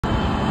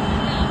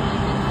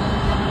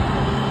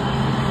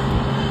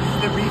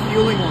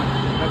refueling one.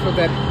 That's what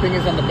that thing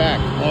is on the back.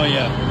 Oh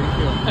yeah.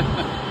 Refuel.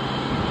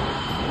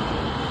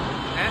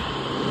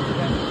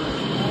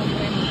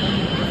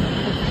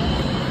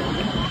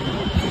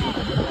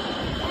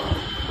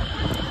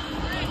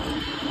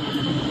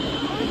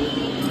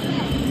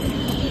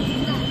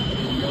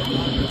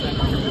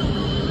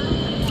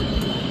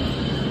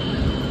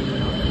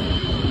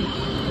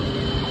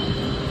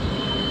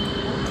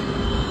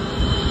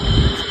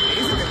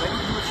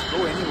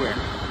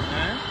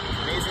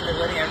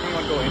 Letting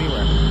everyone go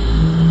anywhere.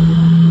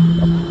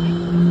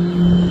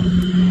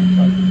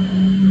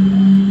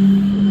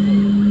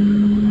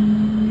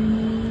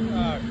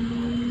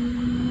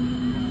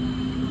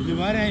 இது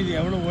பாரு இது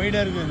எவ்வளவு வைடா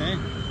இருக்குன்னு.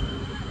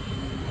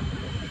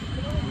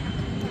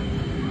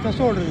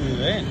 கஷ்டம்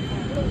இருக்குது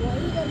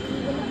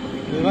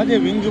இது பாத்தியா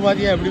விங்கு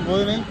பாத்தியா எப்படி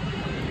போகுதுன்னு.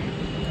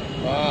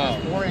 Wow.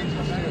 4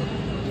 inches too.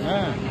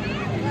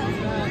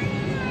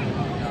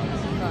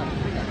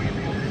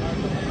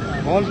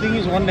 Whole thing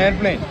is one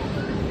airplane.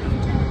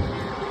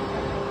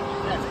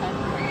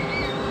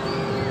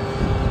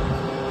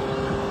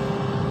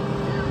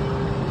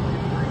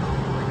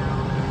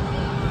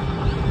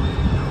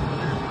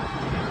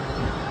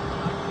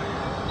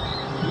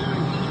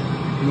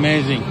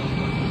 Amazing.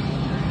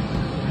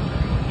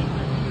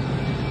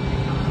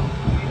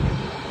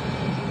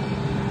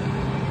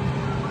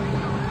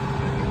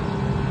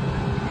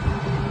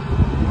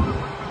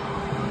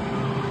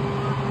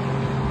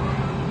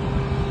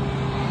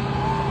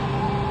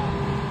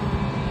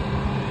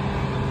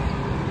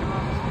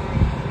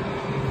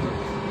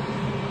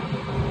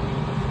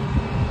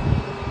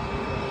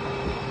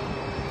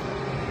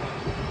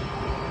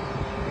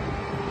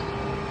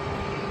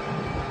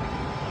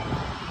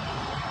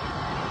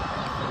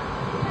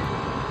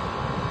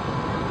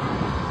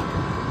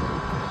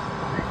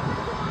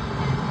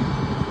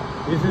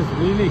 This is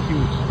really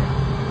huge.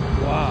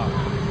 Wow.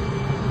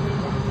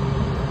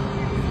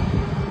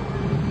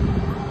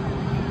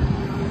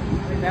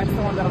 That's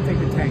the one that'll take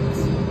the tanks.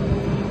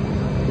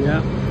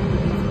 Yeah.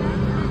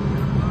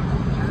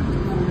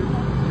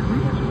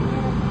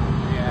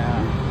 Yeah.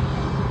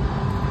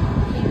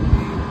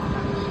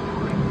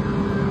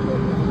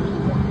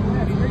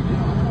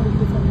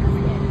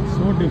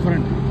 So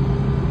different.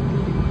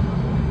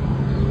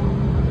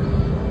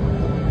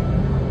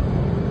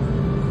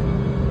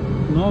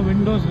 No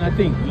windows,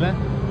 nothing.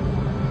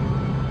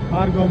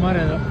 Cargo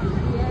mare.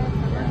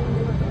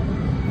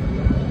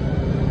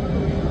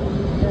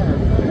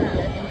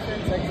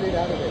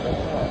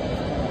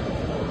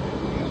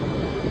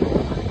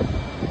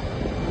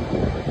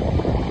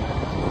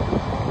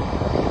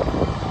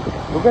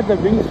 Look at the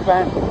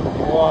wingspan.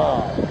 Wow.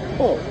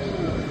 Oh.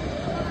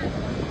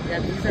 Yeah,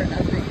 these are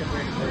nothing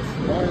compared to this.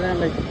 More than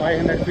like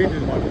 500 feet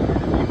is what.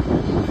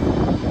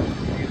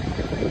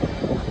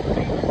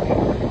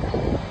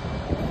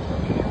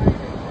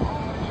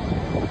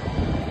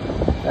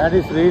 That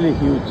is really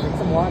huge. Take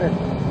some water.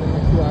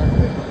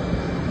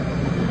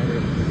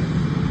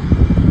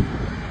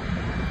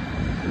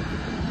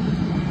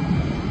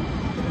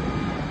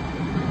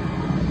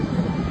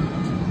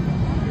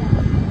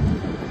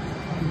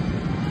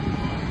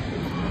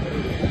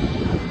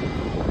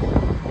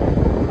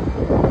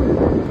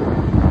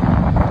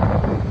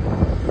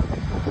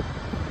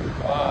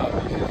 Wow,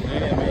 this is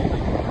really amazing.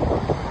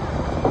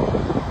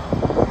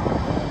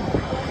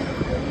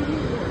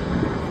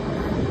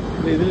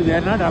 They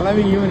are not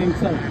allowing even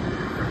inside.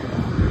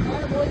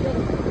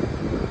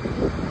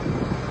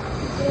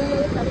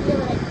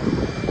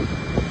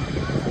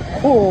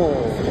 Oh!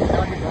 It's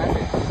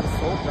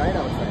so bright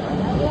outside.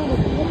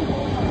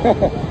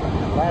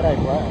 Glad I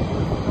brought it.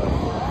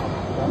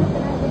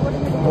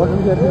 What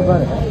is that?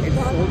 It's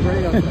so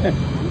bright outside.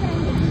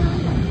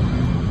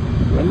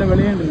 Vella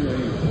veliyand irukku.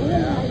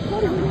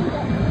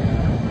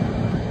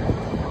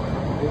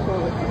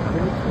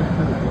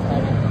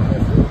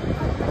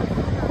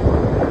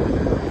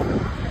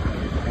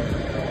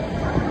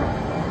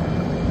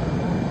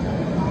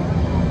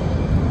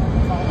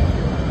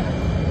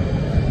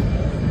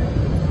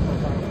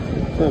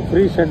 So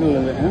free shuttle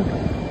is it, huh?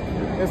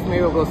 Just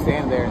maybe we'll go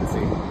stand there and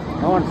see.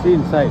 I want to see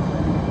inside.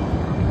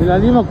 This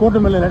is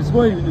கூட்டம் இல்லை. Let's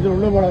go. இது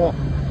உள்ள போடவா.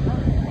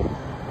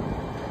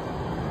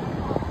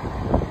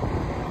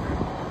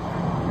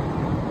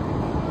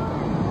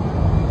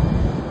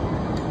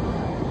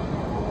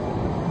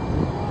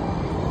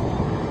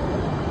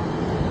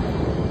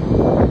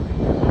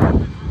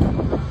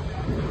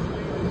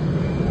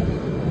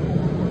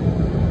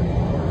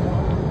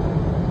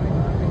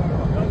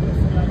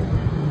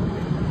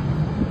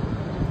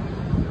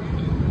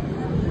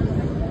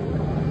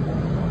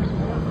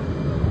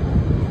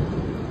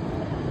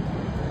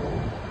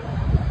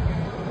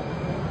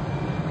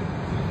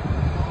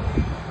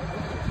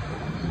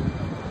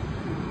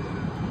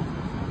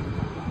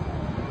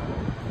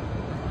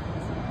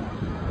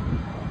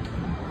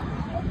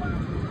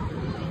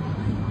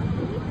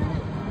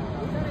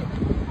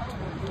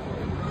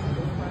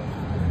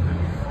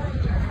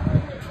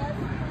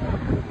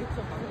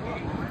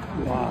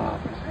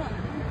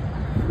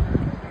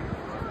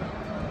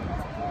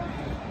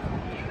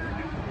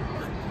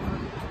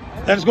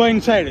 Let's go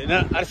inside.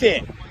 Arsi,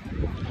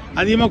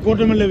 அதிகமா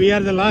கூட்டம் இல்லை. We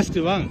are the last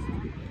one.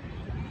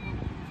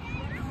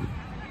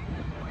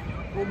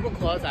 We'll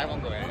close. I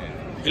won't go in.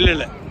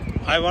 இல்ல.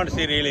 I want to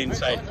see really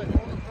inside.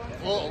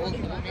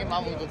 Me and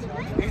Mom will go.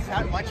 It's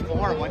not much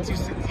more once you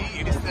see.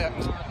 It is the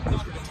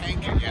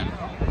tank again.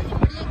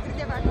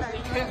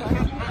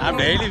 I'm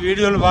daily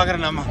video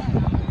பார்க்கறேன் நாம.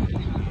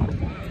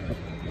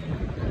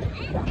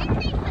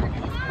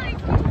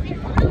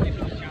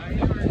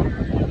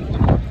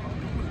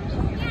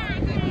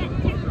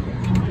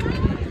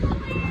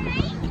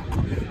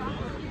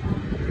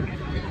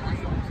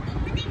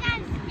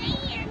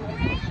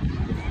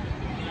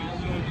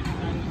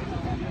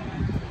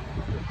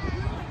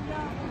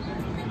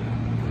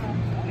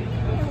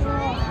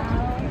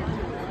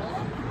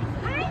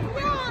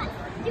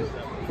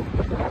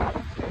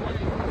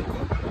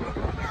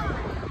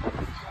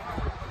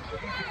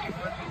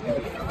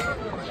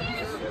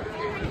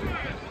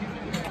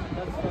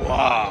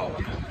 Wow,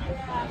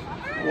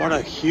 what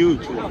a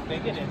huge one.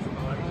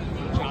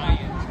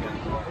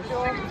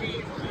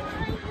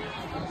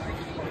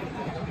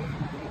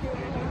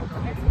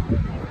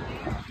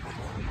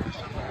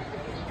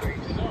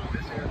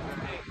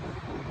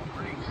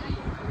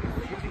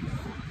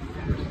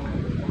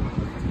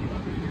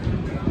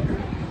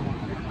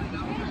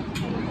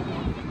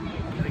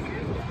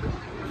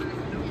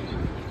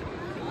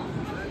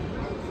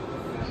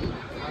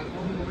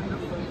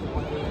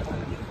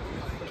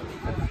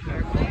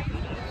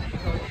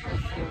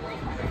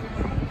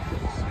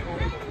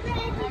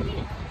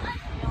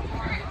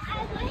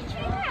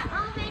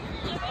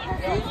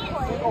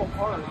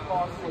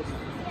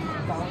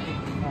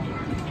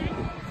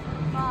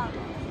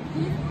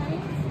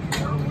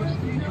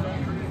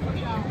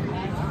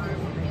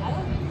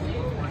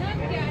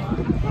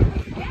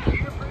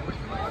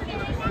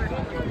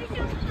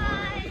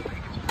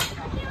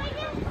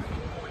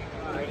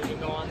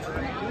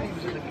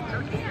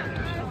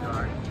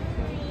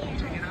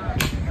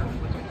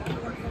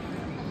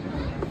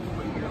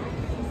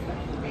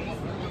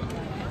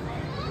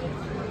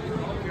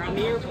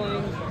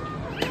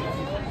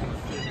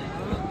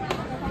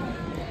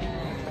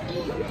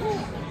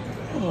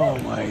 Oh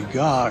my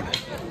God.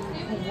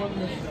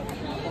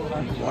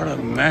 What a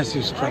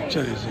massive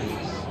structure this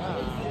is.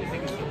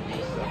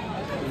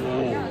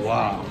 Oh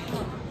wow.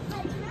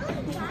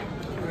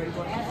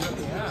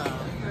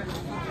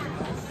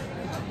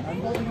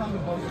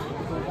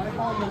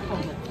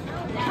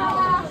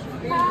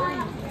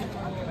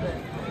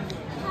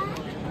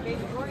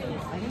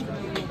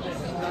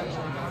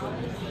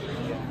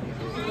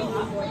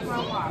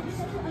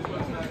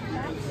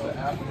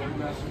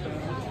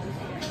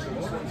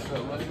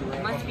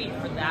 Must be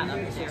for that up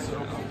there.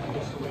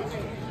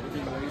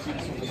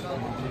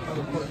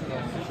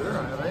 Sure,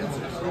 I have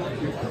answers.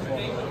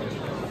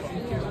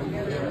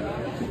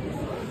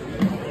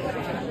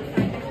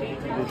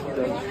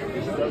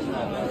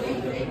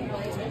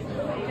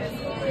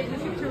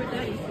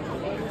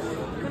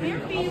 Come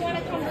here, B. You want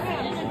to come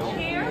grab a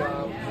chair?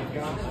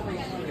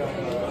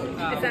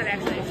 Is that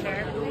actually a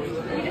chair?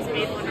 We just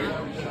made one up.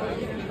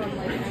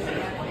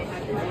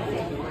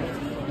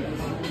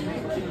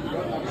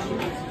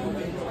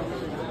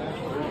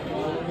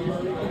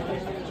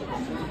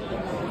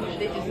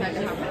 They just had to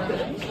have one.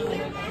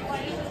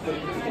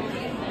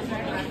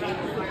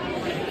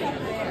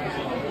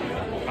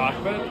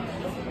 Cockpit?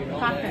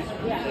 Cockpit,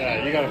 yeah.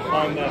 Yeah, you gotta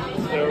climb that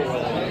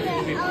stairwell. Oh,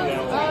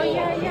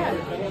 yeah.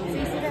 So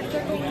you see that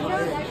circle window?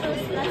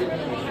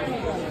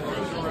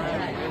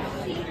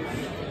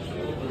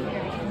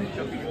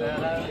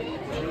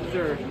 These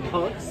are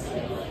hooks.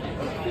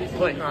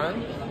 Click on.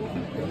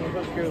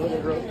 Hook your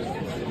little ropes.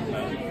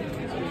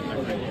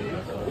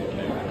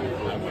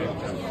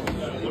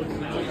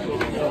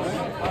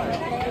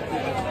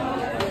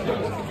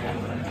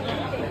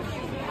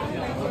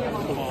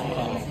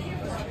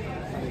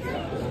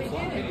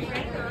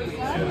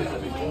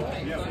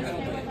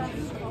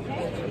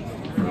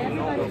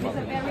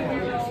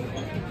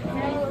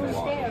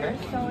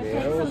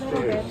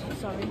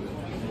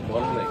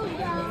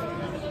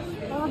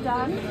 All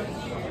done.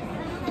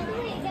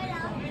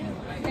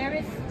 There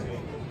is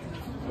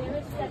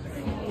that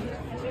seat.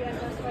 We are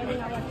just waiting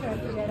our turn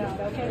to get out.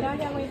 Okay, now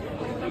that we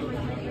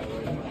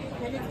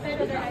and it's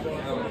better than I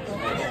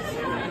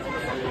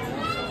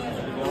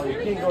No, you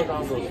can't go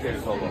down those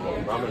stairs all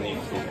alone. Mama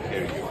needs to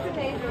carry you.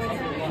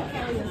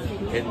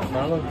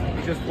 Mama,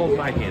 just hold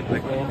my hand.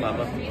 Let go of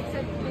Mama.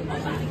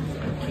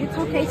 It's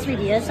okay,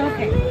 sweetie. It's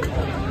okay.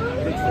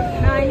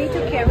 Now I need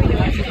to carry you.